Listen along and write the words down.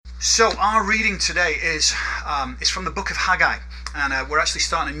So our reading today is from the book of Haggai, and we're actually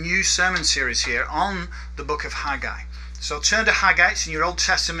starting a new sermon series here on the book of Haggai. So turn to Haggai. It's in your Old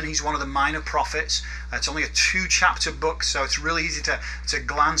Testament. He's one of the minor prophets. It's only a 2-chapter book, so it's really easy to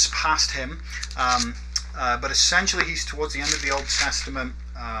glance past him. But essentially, he's towards the end of the Old Testament.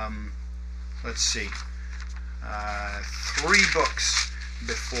 Let's see, 3 books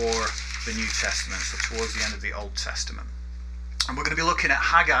before the New Testament, so towards the end of the Old Testament. And we're going to be looking at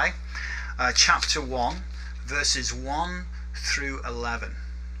Haggai, chapter 1, verses 1 through 11.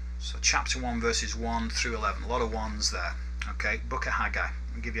 So chapter 1, verses 1 through 11. A lot of ones there. Okay, book of Haggai.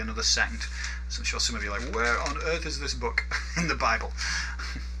 I'll give you another second. So I'm sure some of you are like, where on earth is this book in the Bible?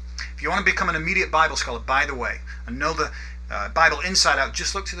 If you want to become an immediate Bible scholar, by the way, and know the Bible inside out,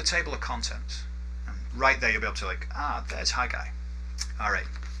 just look to the table of contents. And right there you'll be able to there's Haggai. All right,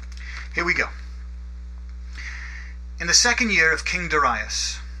 here we go. In the 2nd year of King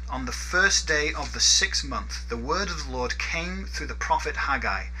Darius, on the 1st day of the 6th month, the word of the Lord came through the prophet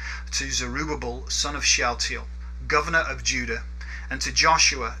Haggai to Zerubbabel, son of Shealtiel, governor of Judah, and to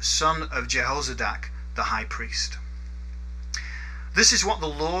Joshua, son of Jehozadak, the high priest. This is what the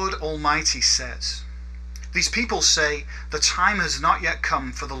Lord Almighty says. These people say, the time has not yet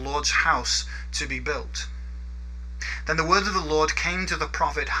come for the Lord's house to be built. Then the word of the Lord came to the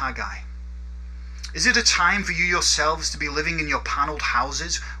prophet Haggai. Is it a time for you yourselves to be living in your panelled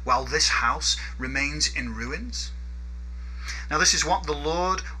houses while this house remains in ruins? Now this is what the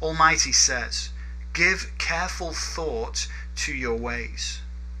Lord Almighty says. Give careful thought to your ways.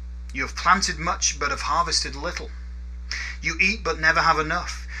 You have planted much but have harvested little. You eat but never have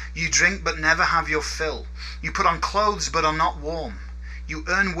enough. You drink but never have your fill. You put on clothes but are not warm. You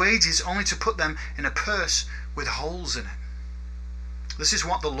earn wages only to put them in a purse with holes in it. This is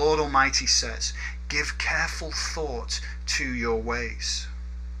what the Lord Almighty says. Give careful thought to your ways.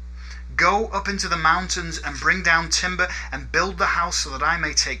 Go up into the mountains and bring down timber and build the house so that I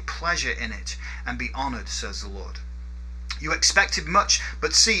may take pleasure in it and be honored, says the Lord. You expected much,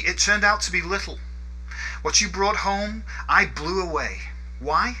 but see, it turned out to be little. What you brought home, I blew away.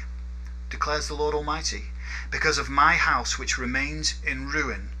 Why? Declares the Lord Almighty. Because of my house which remains in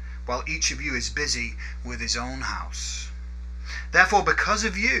ruin, while each of you is busy with his own house. Therefore, because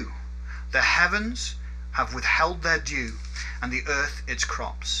of you, the heavens have withheld their dew, and the earth its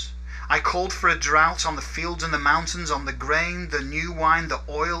crops. I called for a drought on the fields and the mountains, on the grain, the new wine, the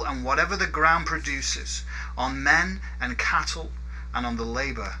oil, and whatever the ground produces, on men and cattle, and on the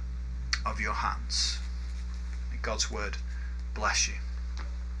labor of your hands. May God's word bless you.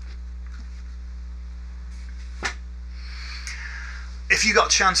 If you got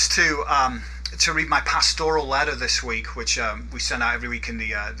a chance to read my pastoral letter this week, which we send out every week in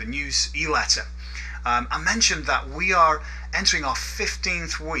the news e-letter, I mentioned that we are entering our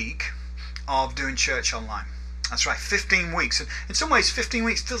 15th week of doing church online. That's right, 15 weeks. And in some ways, 15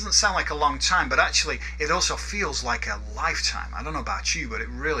 weeks doesn't sound like a long time, but actually it also feels like a lifetime. I don't know about you, but it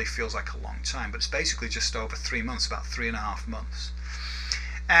really feels like a long time. But it's basically just over 3 months, about 3.5 months.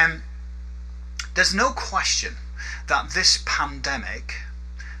 And there's no question that this pandemic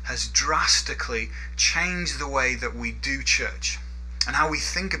has drastically changed the way that we do church and how we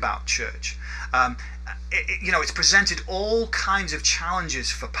think about church. It's presented all kinds of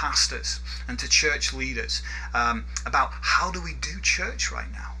challenges for pastors and to church leaders about how do we do church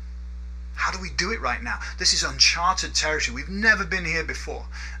right now? How do we do it right now? This is uncharted territory. We've never been here before,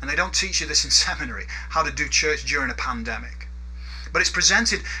 and they don't teach you this in seminary, how to do church during a pandemic. But it's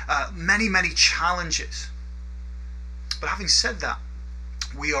presented many, many challenges. But having said that,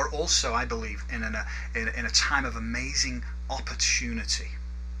 we are also, I believe, in a time of amazing opportunity.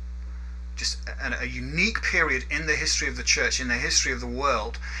 Just a unique period in the history of the church, in the history of the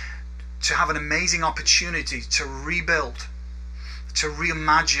world, to have an amazing opportunity to rebuild, to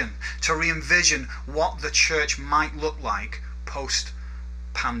reimagine, to re-envision what the church might look like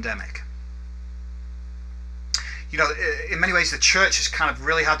post-pandemic. In many ways, the church has kind of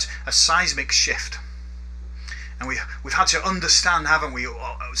really had a seismic shift. And we've had to understand, haven't we,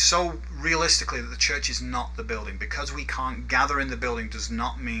 so realistically that the church is not the building. Because we can't gather in the building does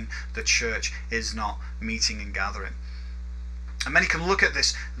not mean the church is not meeting and gathering. And many can look at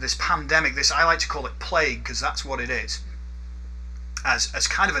this pandemic, this, I like to call it plague, because that's what it is, as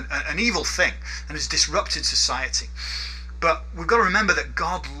kind of an evil thing, and has disrupted society. But we've got to remember that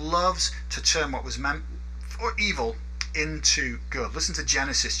God loves to turn what was meant for evil into good. Listen to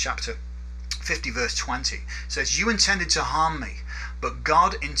Genesis chapter 50 verse 20. It says, you intended to harm me, but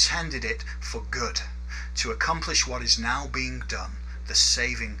God intended it for good, to accomplish what is now being done, the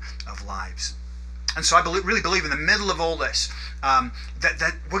saving of lives. And so I really believe in the middle of all this,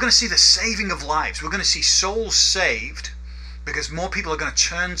 that we're going to see the saving of lives. We're going to see souls saved because more people are going to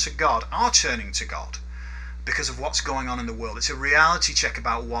turn to God, are turning to God, because of what's going on in the world. It's a reality check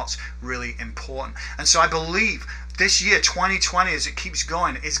about what's really important. And so I believe this year, 2020, as it keeps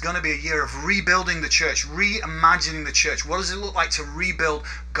going, is going to be a year of rebuilding the church, reimagining the church. What does it look like to rebuild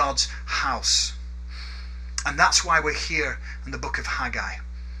God's house? And that's why we're here in the book of Haggai.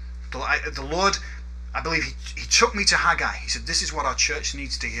 The Lord, I believe he took me to Haggai. He said, this is what our church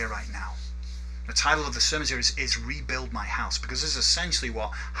needs to hear right now. The title of the sermon series is Rebuild My House, because this is essentially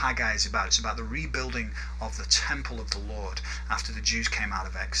what Haggai is about. It's about the rebuilding of the temple of the Lord after the Jews came out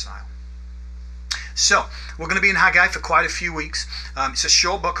of exile. So, we're going to be in Haggai for quite a few weeks. It's a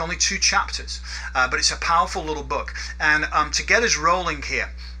short book, only 2 chapters, but it's a powerful little book. And to get us rolling here,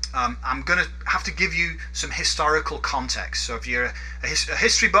 I'm going to have to give you some historical context. So if you're a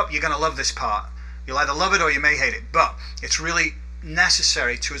history buff, you're going to love this part. You'll either love it or you may hate it, but it's really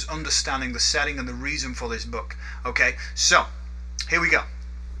necessary to us understanding the setting and the reason for this book. Okay, so here we go.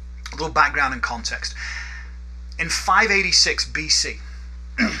 A little background and context. In 586 BC,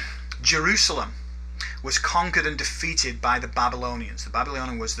 Jerusalem was conquered and defeated by the Babylonians. The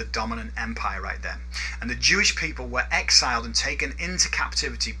Babylonian was the dominant empire right then. And the Jewish people were exiled and taken into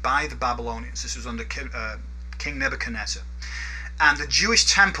captivity by the Babylonians. This was under King Nebuchadnezzar. And the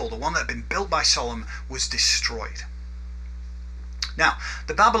Jewish temple, the one that had been built by Solomon, was destroyed. Now,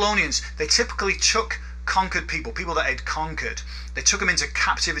 the Babylonians, they typically took conquered people that they'd conquered, they took them into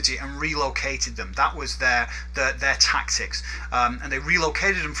captivity and relocated them. That was their tactics. And they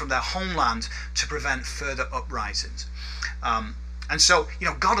relocated them from their homeland to prevent further uprisings. And so,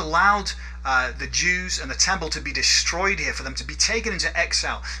 God allowed the Jews and the temple to be destroyed here, for them to be taken into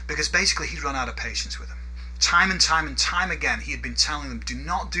exile, because basically he'd run out of patience with them. Time and time again, he had been telling them, do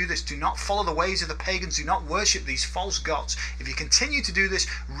not do this, do not follow the ways of the pagans, do not worship these false gods. If you continue to do this,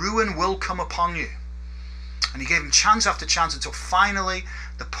 ruin will come upon you. And he gave them chance after chance until finally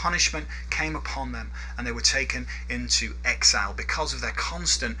the punishment came upon them and they were taken into exile because of their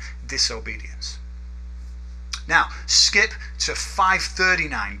constant disobedience. Now, skip to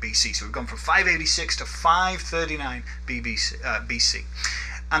 539 BC. So we've gone from 586 to 539 BC.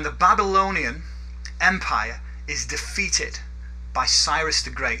 And the Babylonian Empire is defeated by Cyrus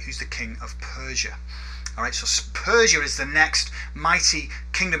the Great, who's the king of Persia. Alright, so Persia is the next mighty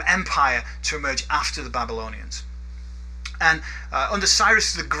kingdom empire to emerge after the Babylonians. And under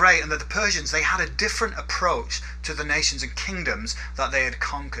Cyrus the Great and the Persians, they had a different approach to the nations and kingdoms that they had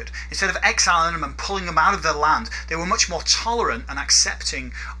conquered. Instead of exiling them and pulling them out of their land, they were much more tolerant and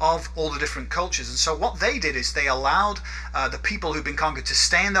accepting of all the different cultures. And so what they did is they allowed the people who'd been conquered to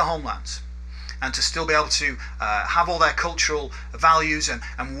stay in their homelands and to still be able to have all their cultural values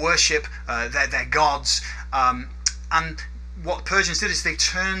and worship their gods. And what the Persians did is they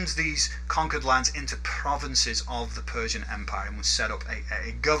turned these conquered lands into provinces of the Persian Empire and would set up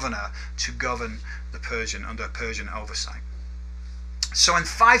a governor to govern the Persian under Persian oversight. So in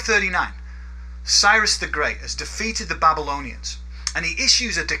 539, Cyrus the Great has defeated the Babylonians, and he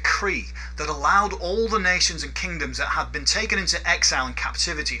issues a decree that allowed all the nations and kingdoms that had been taken into exile and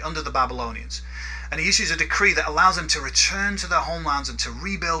captivity under the Babylonians. And he issues a decree that allows them to return to their homelands and to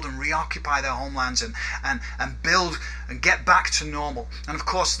rebuild and reoccupy their homelands and build and get back to normal. And of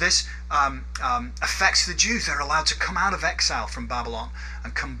course this affects the Jews. They're allowed to come out of exile from Babylon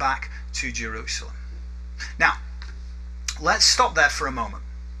and come back to Jerusalem. Now, let's stop there for a moment,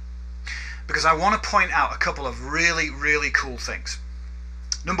 because I want to point out a couple of really, really cool things.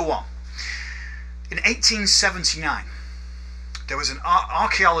 Number one, in 1879, there was an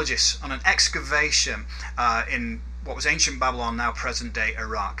archaeologist on an excavation in what was ancient Babylon, now present-day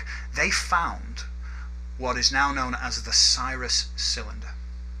Iraq. They found what is now known as the Cyrus Cylinder.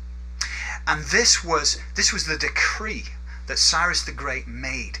 And this was the decree that Cyrus the Great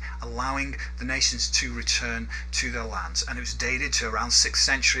made, allowing the nations to return to their lands. And it was dated to around 6th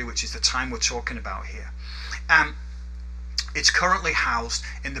century, which is the time we're talking about here. And it's currently housed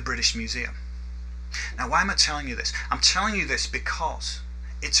in the British Museum. Now, why am I telling you this? I'm telling you this because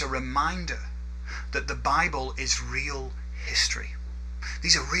it's a reminder that the Bible is real history.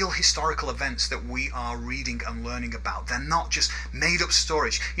 These are real historical events that we are reading and learning about. They're not just made-up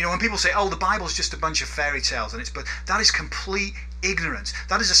stories. When people say, oh, the Bible's just a bunch of fairy tales, but that is complete ignorance.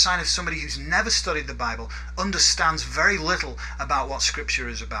 That is a sign of somebody who's never studied the Bible, understands very little about what Scripture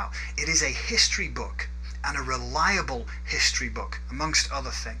is about. It is a history book, and a reliable history book, amongst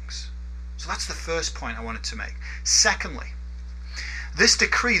other things. So that's the first point I wanted to make. Secondly, this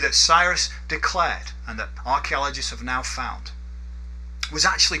decree that Cyrus declared and that archaeologists have now found was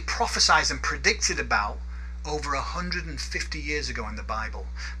actually prophesied and predicted about over 150 years ago in the Bible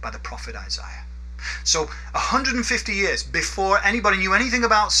by the prophet Isaiah. So 150 years before anybody knew anything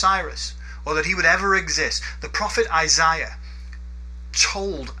about Cyrus or that he would ever exist, the prophet Isaiah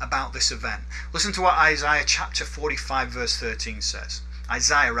told about this event. Listen to what Isaiah chapter 45 verse 13 says.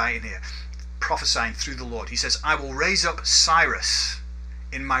 Isaiah writing here, prophesying through the Lord. He says, I will raise up Cyrus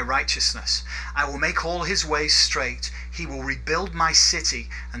in my righteousness. I will make all his ways straight. He will rebuild my city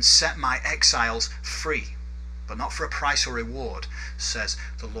and set my exiles free, but not for a price or reward, says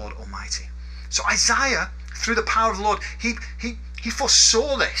the Lord Almighty. So Isaiah, through the power of the Lord, he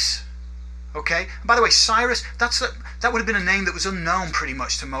foresaw this. Okay? And by the way, Cyrus, that would have been a name that was unknown pretty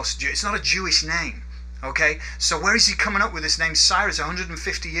much to most Jews. It's not a Jewish name. Okay? So where is he coming up with this name Cyrus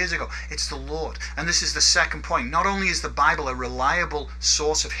 150 years ago? It's the Lord. And this is the second point. Not only is the Bible a reliable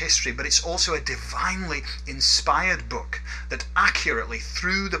source of history, but it's also a divinely inspired book that accurately,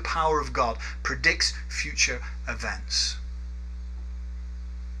 through the power of God, predicts future events.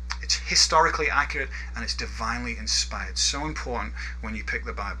 It's historically accurate and it's divinely inspired. So important when you pick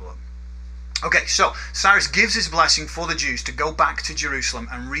the Bible up. Okay, so Cyrus gives his blessing for the Jews to go back to Jerusalem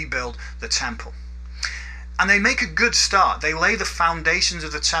and rebuild the temple. And they make a good start. They lay the foundations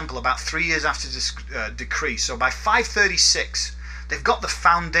of the temple about 3 years after this decree. So by 536, they've got the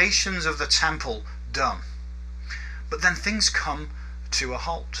foundations of the temple done. But then things come to a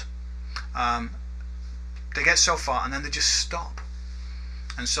halt. They get so far and then they just stop.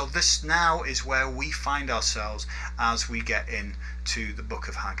 And so this now is where we find ourselves as we get into the book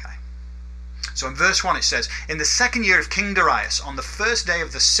of Haggai. So in verse 1 it says, in the second year of King Darius, on the first day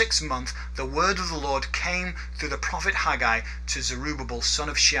of the 6th month, the word of the Lord came through the prophet Haggai to Zerubbabel, son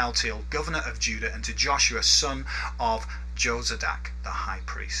of Shealtiel, governor of Judah, and to Joshua, son of Jozadak, the high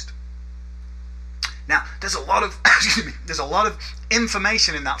priest. Now, there's a lot of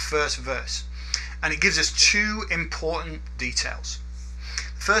information in that first verse, and it gives us two important details.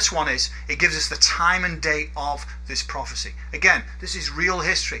 First one is, it gives us the time and date of this prophecy. Again, this is real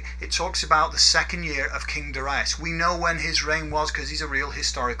history. It talks about the second year of King Darius. We know when his reign was because he's a real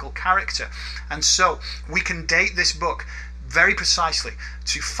historical character. And so, we can date this book very precisely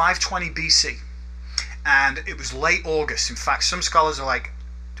to 520 BC. And it was late August. In fact, some scholars are like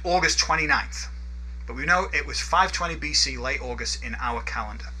August 29th. But we know it was 520 BC, late August in our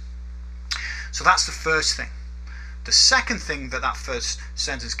calendar. So that's the first thing. The second thing that first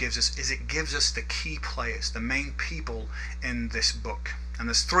sentence gives us is it gives us the key players, the main people in this book. And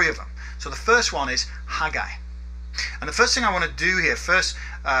there's three of them. So the first one is Haggai. And the first thing I want to do here, first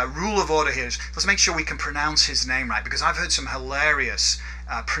rule of order here is let's make sure we can pronounce his name right, because I've heard some hilarious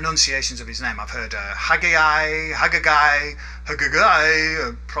pronunciations of his name. I've heard Haggai,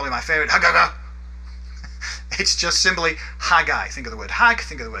 probably my favorite, Haggaga. It's just simply Haggai. Think of the word Hag,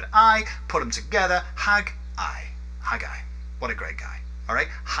 think of the word I, put them together, Haggai. Haggai. What a great guy. All right?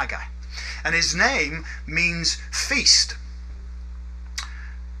 Haggai. And his name means feast.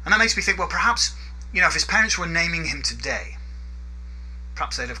 And that makes me think, well, perhaps, if his parents were naming him today,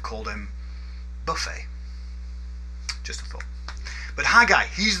 perhaps they'd have called him Buffet. Just a thought. But Haggai,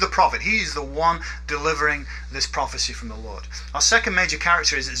 he's the prophet. He's the one delivering this prophecy from the Lord. Our second major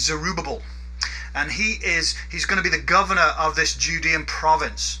character is Zerubbabel. And he's going to be the governor of this Judean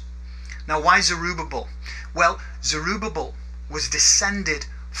province. Now, why Zerubbabel? Well, Zerubbabel was descended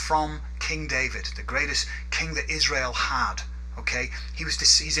from King David, the greatest king that Israel had. Okay,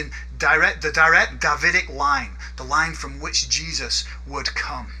 he's in the direct Davidic line, the line from which Jesus would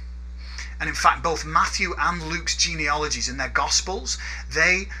come. And in fact, both Matthew and Luke's genealogies in their Gospels,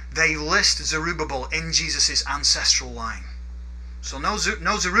 they list Zerubbabel in Jesus' ancestral line. So no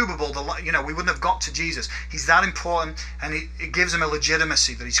Zerubbabel, we wouldn't have got to Jesus. He's that important, and it gives him a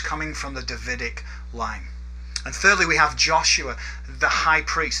legitimacy that he's coming from the Davidic line. And thirdly, we have Joshua, the high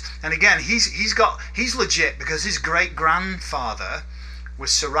priest. And again, he's legit because his great-grandfather was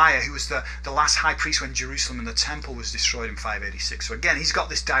Sariah, who was the last high priest when Jerusalem and the temple was destroyed in 586. So again, he's got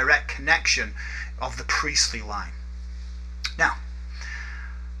this direct connection of the priestly line. Now,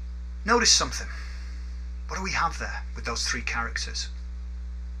 notice something. What do we have there with those three characters?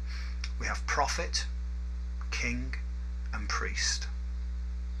 We have prophet, king, and priest.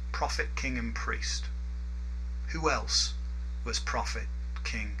 Prophet, king, and priest. Who else was prophet,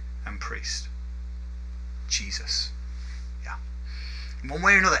 king, and priest? Jesus. Yeah. In one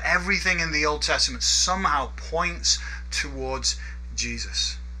way or another, everything in the Old Testament somehow points towards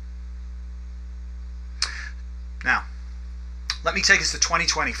Jesus. Now, let me take us to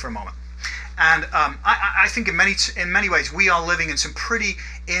 2020 for a moment. And I think in many ways we are living in some pretty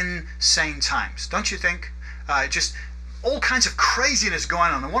insane times, don't you think? Just all kinds of craziness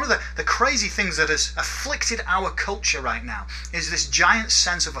going on. And one of the crazy things that has afflicted our culture right now is this giant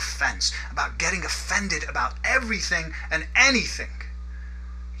sense of offense, about getting offended about everything and anything.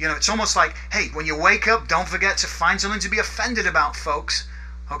 You know, it's almost like, hey, when you wake up, don't forget to find something to be offended about, folks.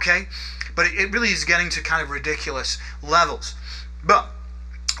 Okay? But it really is getting to kind of ridiculous levels. But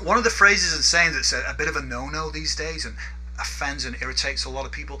one of the phrases and sayings that's a bit of a no-no these days and offends and irritates a lot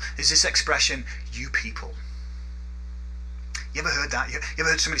of people is this expression, you people. You ever heard that? You ever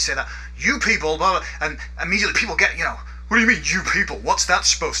heard somebody say that? You people, blah, blah, and immediately people get, what do you mean, you people? What's that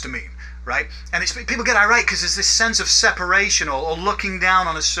supposed to mean? Right? And people get irate because there's this sense of separation or looking down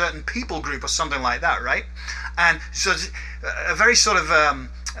on a certain people group or something like that, right? And so it's a very sort of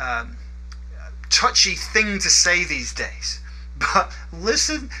touchy thing to say these days. But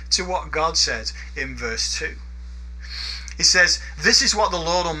listen to what God says in verse 2. He says, this is what the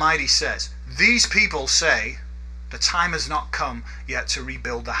Lord Almighty says. These people say, the time has not come yet to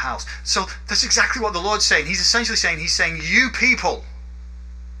rebuild the house. So that's exactly what the Lord's saying. He's essentially saying, you people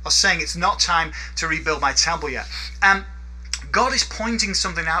are saying it's not time to rebuild my temple yet. And God is pointing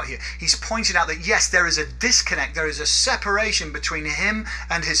something out here. He's pointed out that yes, there is a disconnect, there is a separation between him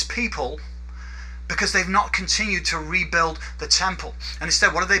and his people because they've not continued to rebuild the temple. And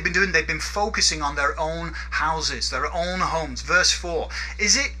instead, what have they been doing? They've been focusing on their own houses, their own homes. Verse 4,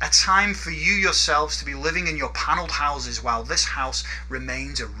 is it a time for you yourselves to be living in your paneled houses while this house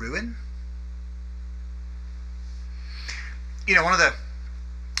remains a ruin? One of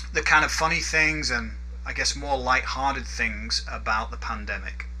the kind of funny things and I guess more light-hearted things about the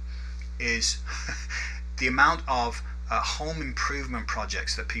pandemic is the amount of home improvement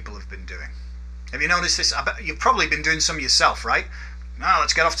projects that people have been doing. Have you noticed this? I bet you've probably been doing some yourself, right?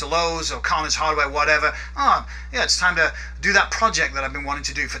 Let's get off to Lowe's or Corners Hardware, whatever. It's time to do that project that I've been wanting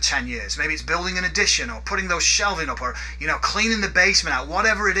to do for 10 years. Maybe it's building an addition or putting those shelving up or, cleaning the basement out,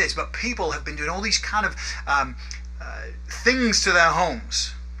 whatever it is. But people have been doing all these kind of things to their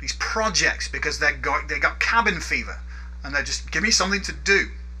homes, these projects, because they got cabin fever and they just give me something to do.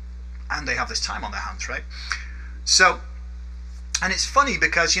 And they have this time on their hands, right? So, and it's funny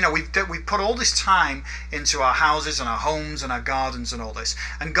because, we've put all this time into our houses and our homes and our gardens and all this.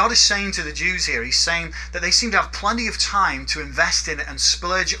 And God is saying to the Jews here, he's saying that they seem to have plenty of time to invest in it and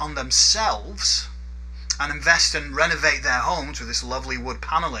splurge on themselves and invest and renovate their homes with this lovely wood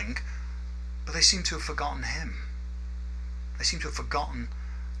paneling. But they seem to have forgotten him. They seem to have forgotten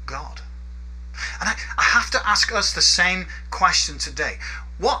God. And I have to ask us the same question today.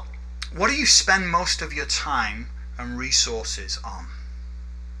 What do you spend most of your time and resources on?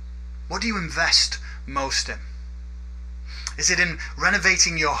 What do you invest most in? Is it in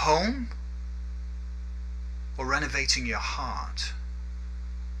renovating your home or renovating your heart?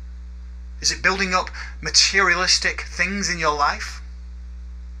 Is it building up materialistic things in your life?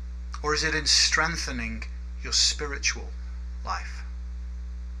 Or is it in strengthening your spiritual life?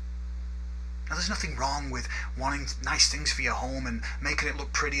 Now, there's nothing wrong with wanting nice things for your home and making it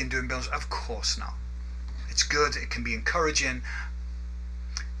look pretty and doing builds. Of course not. It's good, it can be encouraging.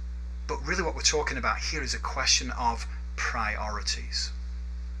 But really what we're talking about here is a question of priorities.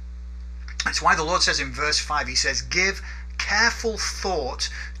 That's why the Lord says in verse 5, he says, give careful thought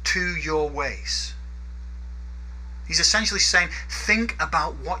to your ways. He's essentially saying, think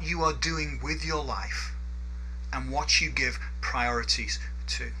about what you are doing with your life and what you give priorities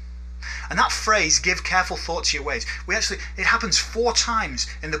to. And that phrase, give careful thought to your ways, it happens 4 times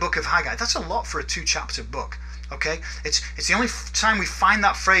in the book of Haggai. That's a lot for a 2-chapter book. Okay? It's the only time we find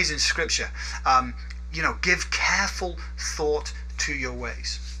that phrase in Scripture. Give careful thought to your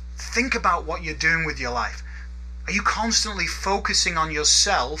ways. Think about what you're doing with your life. Are you constantly focusing on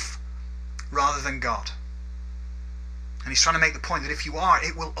yourself rather than God? And he's trying to make the point that if you are,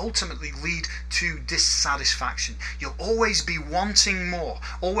 it will ultimately lead to dissatisfaction. You'll always be wanting more,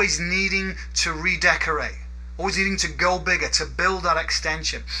 always needing to redecorate, always needing to go bigger, to build that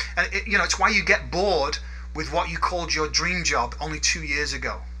extension. And it's why you get bored with what you called your dream job only 2 years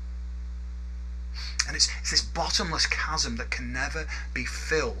ago. And it's this bottomless chasm that can never be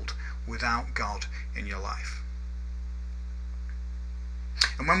filled without God in your life.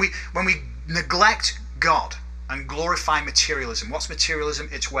 And when we neglect God and glorify materialism. What's materialism?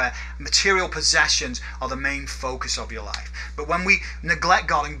 It's where material possessions are the main focus of your life. But when we neglect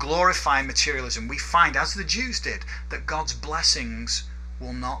God and glorify materialism, we find, as the Jews did, that God's blessings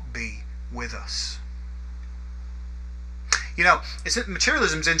will not be with us.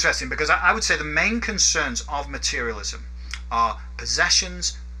 Materialism is interesting because I would say the main concerns of materialism are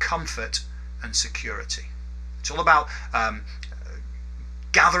possessions, comfort, and security. It's all about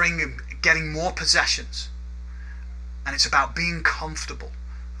gathering and getting more possessions. and it's about being comfortable.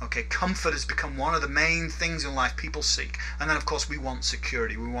 Okay, comfort has become one of the main things in life people seek. And then, of course, we want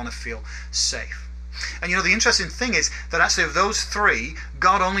security. We want to feel safe. And you know, the interesting thing is that actually of those three,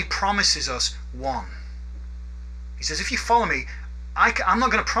 God only promises us one. He says, if you follow me, I'm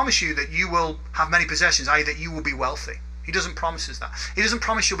not going to promise you that you will have many possessions, i.e. that you will be wealthy. He doesn't promise us that. He doesn't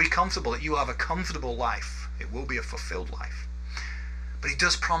promise you'll be comfortable, that you will have a comfortable life. It will be a fulfilled life. But he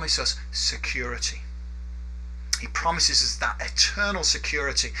does promise us security. He promises us that eternal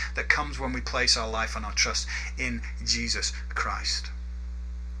security that comes when we place our life and our trust in Jesus Christ.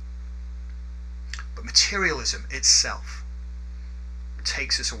 But materialism itself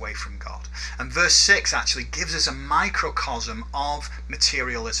takes us away from God. And verse 6 actually gives us a microcosm of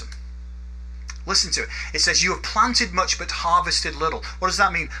materialism. Listen to it. It says, you have planted much but harvested little. What does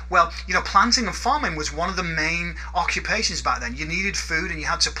that mean? Well, you know, planting and farming was one of the main occupations back then. You needed food and you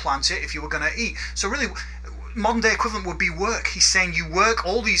had to plant it if you were going to eat. So really, modern day equivalent would be work. He's saying you work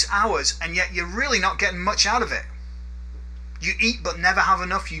all these hours and yet you're really not getting much out of it. You eat but never have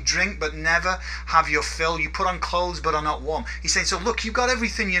enough. You drink but never have your fill. You put on clothes but are not warm. He's saying, so look, you've got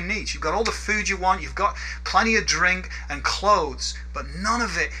everything you need. You've got all the food you want. You've got plenty of drink and clothes, but none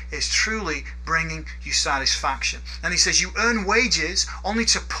of it is truly bringing you satisfaction. And he says you earn wages only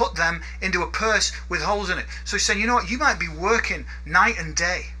to put them into a purse with holes in it. So he's saying, you know what, you might be working night and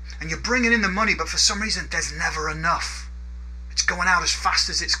day and you're bringing in the money, but for some reason there's never enough. It's going out as fast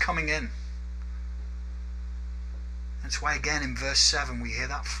as it's coming in. That's why again in verse 7 we hear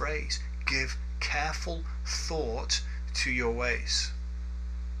that phrase, give careful thought to your ways.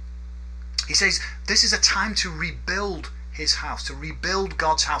 He says this is a time to rebuild his house, to rebuild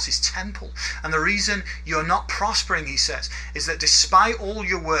God's house, his temple. And the reason you're not prospering, he says, is that despite all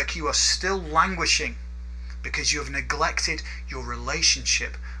your work you are still languishing because you have neglected your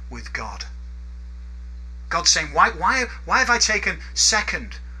relationship with God. God's saying, why have I taken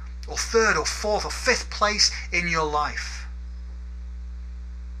second or third or fourth or fifth place in your life?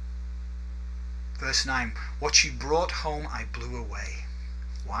 Verse 9, what you brought home I blew away.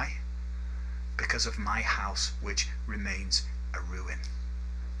 Why? Because of my house which remains a ruin.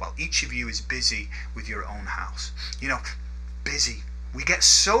 While each of you is busy with your own house. You know, busy. We get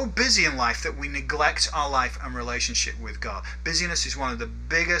so busy in life that we neglect our life and relationship with God. Busyness is one of the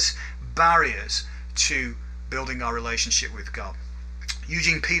biggest barriers to building our relationship with God.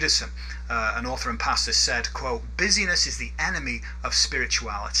 Eugene Peterson, an author and pastor, said, quote, busyness is the enemy of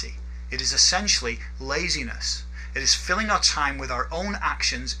spirituality. It is essentially laziness. It is filling our time with our own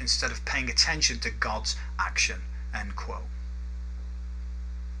actions instead of paying attention to God's action, end quote.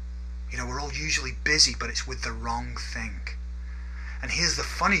 You know, we're all usually busy, but it's with the wrong thing. And here's the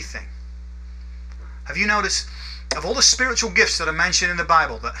funny thing. Have you noticed, of all the spiritual gifts that are mentioned in the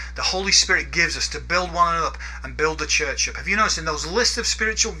Bible that the Holy Spirit gives us to build one another up and build the church up, have you noticed in those lists of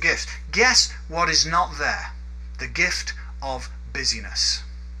spiritual gifts, guess what is not there? The gift of busyness.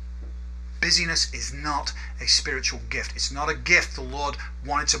 Busyness is not a spiritual gift. It's not a gift the Lord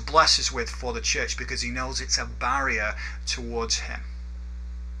wanted to bless us with for the church because he knows it's a barrier towards him.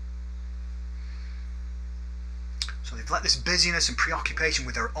 So they've let this busyness and preoccupation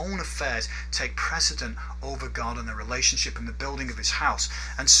with their own affairs take precedent over God and their relationship and the building of his house.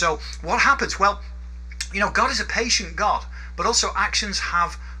 And so what happens? Well, you know, God is a patient God, but also actions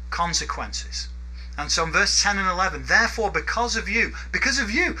have consequences. And so in verse 10 and 11, therefore because of you.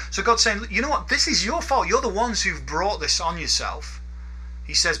 So God's saying, you know what, this is your fault. You're the ones who've brought this on yourself.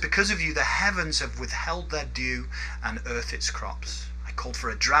 He says, because of you, the heavens have withheld their dew and earth its crops. I called for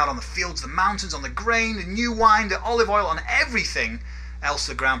a drought on the fields, the mountains, on the grain, the new wine, the olive oil, on everything else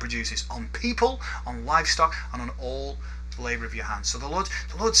the ground produces, on people, on livestock, and on all the labor of your hands. So the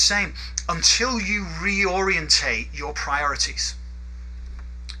Lord's saying, until you reorientate your priorities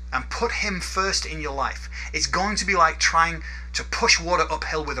and put him first in your life, it's going to be like trying to push water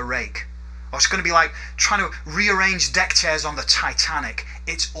uphill with a rake. Or it's going to be like trying to rearrange deck chairs on the Titanic.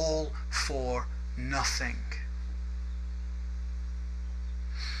 It's all for nothing.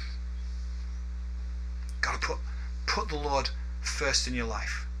 Got to put the Lord first in your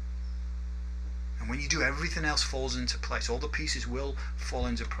life. And when you do, everything else falls into place. All the pieces will fall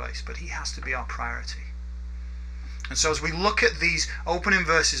into place. But he has to be our priority. And so as we look at these opening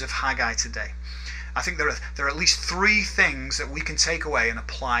verses of Haggai today, I think there are at least three things that we can take away and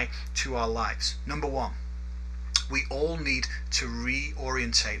apply to our lives. Number one, we all need to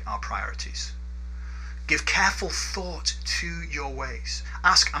reorientate our priorities. Give careful thought to your ways.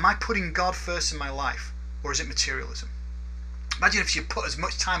 Ask, am I putting God first in my life, or is it materialism? Imagine if you put as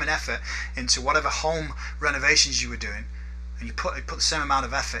much time and effort into whatever home renovations you were doing, and you put the same amount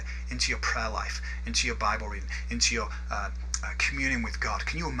of effort into your prayer life, into your Bible reading, into your communion with God,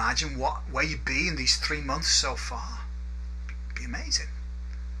 can you imagine where you'd be in these 3 months so far? It'd be amazing.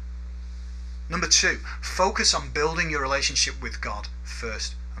 Number 2, focus on building your relationship with God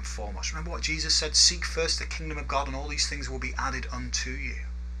first and foremost. Remember what Jesus said, seek first the kingdom of God and all these things will be added unto you.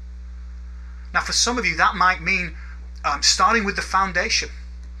 Now for some of you that might mean starting with the foundation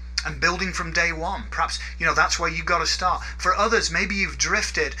and building from day one. Perhaps that's where you've got to start. For others, maybe you've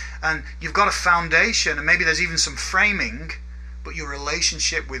drifted and you've got a foundation and maybe there's even some framing, but your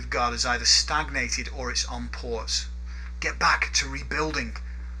relationship with God is either stagnated or it's on pause. Get back to rebuilding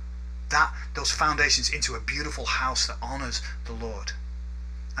those foundations into a beautiful house that honors the Lord.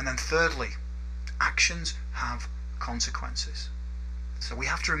 And then thirdly, actions have consequences. So we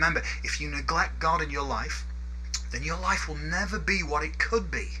have to remember, if you neglect God in your life, then your life will never be what it could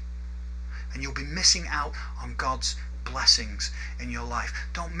be. And you'll be missing out on God's blessings in your life.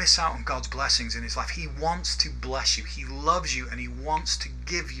 Don't miss out on God's blessings in his life. He wants to bless you. He loves you and he wants to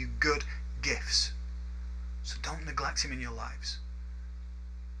give you good gifts. So don't neglect him in your lives.